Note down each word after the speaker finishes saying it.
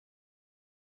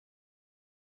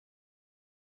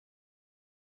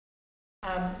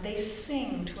They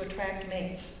sing to attract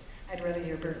mates. I'd rather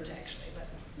hear birds, actually, but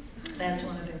that's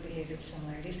one of their behavioral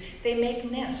similarities. They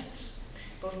make nests.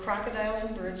 Both crocodiles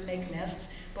and birds make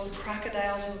nests. Both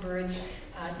crocodiles and birds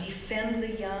defend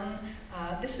the young.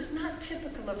 This is not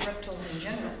typical of reptiles in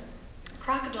general.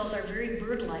 Crocodiles are very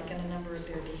bird-like in a number of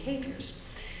their behaviors.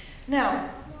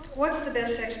 Now, what's the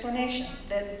best explanation?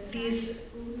 That these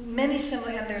many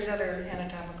similar, and there's other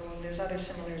anatomical and there's other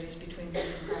similarities between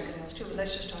birds and crocodiles too, but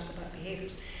let's just talk about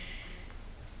behaviors.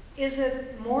 Is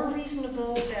it more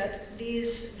reasonable that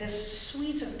this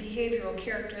suite of behavioral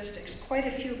characteristics, quite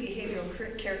a few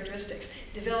behavioral characteristics,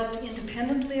 developed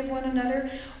independently of one another?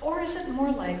 Or is it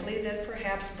more likely that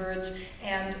perhaps birds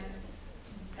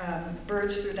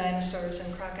through dinosaurs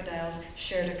and crocodiles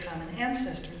shared a common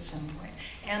ancestor at some point,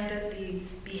 and that the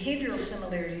behavioral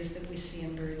similarities that we see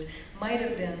in birds might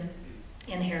have been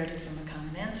inherited from a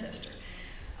common ancestor?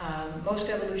 Most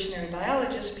evolutionary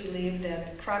biologists believe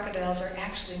that crocodiles are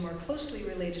actually more closely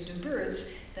related to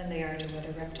birds than they are to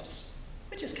other reptiles,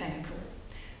 which is kind of cool.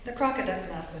 The crocodile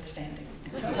notwithstanding.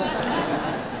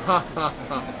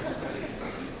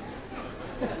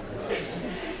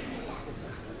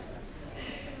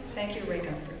 Thank you, Ray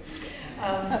Comfort.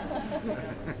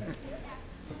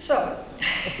 So,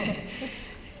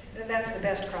 that's the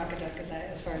best crocoduck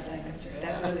as far as I'm concerned.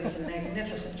 That really is a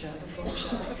magnificent job of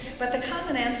Photoshop. But the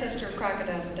common ancestor of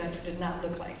crocodiles and ducks did not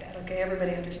look like that, okay?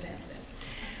 Everybody understands that.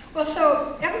 Well,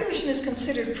 so evolution is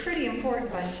considered pretty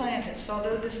important by scientists,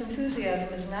 although this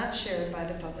enthusiasm is not shared by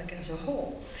the public as a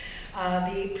whole.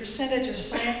 The percentage of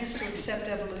scientists who accept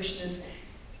evolution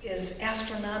is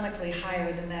astronomically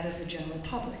higher than that of the general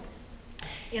public.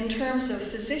 In terms of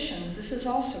physicians, this is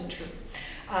also true.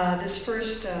 This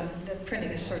first, the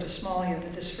printing is sort of small here,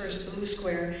 but this first blue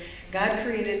square, God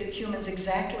created humans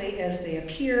exactly as they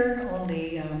appear.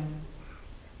 Only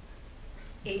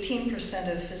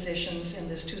 18% of physicians in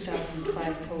this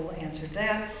 2005 poll answered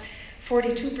that.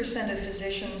 42% of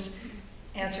physicians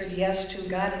answered yes to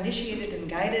God initiated and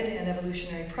guided an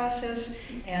evolutionary process,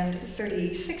 and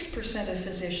 36% of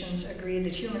physicians agreed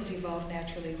that humans evolved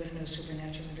naturally with no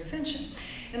supernatural intervention.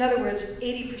 In other words,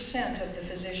 80% of the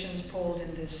physicians polled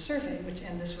in this survey,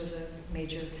 and this was a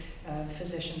major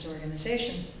physicians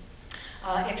organization,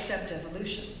 accept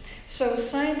evolution. So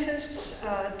scientists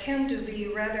tend to be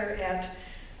rather at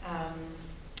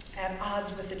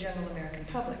odds with the general American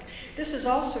public. This is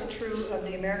also true of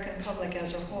the American public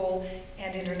as a whole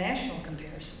and international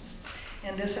comparisons.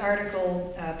 In this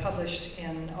article published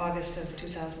in August of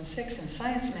 2006 in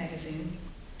Science magazine,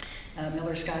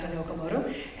 Miller, Scott, and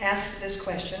Okamoto asked this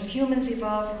question: humans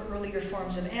evolved from earlier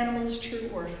forms of animals, true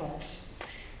or false?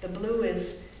 The blue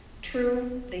is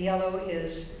true, the yellow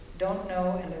is don't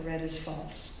know, and the red is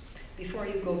false. Before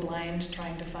you go blind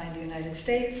trying to find the United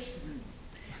States,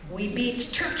 we beat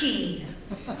Turkey.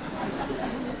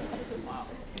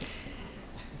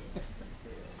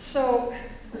 So,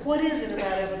 what is it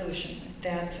about evolution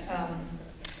that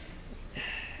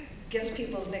gets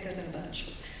people's knickers in a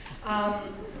bunch?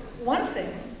 One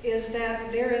thing is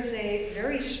that there is a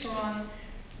very strong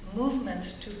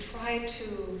movement to try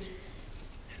to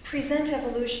present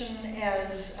evolution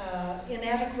as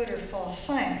inadequate or false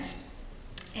science.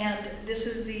 And this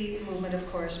is the movement, of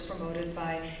course, promoted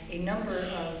by a number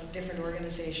of different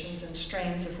organizations and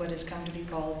strains of what has come to be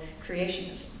called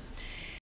creationism.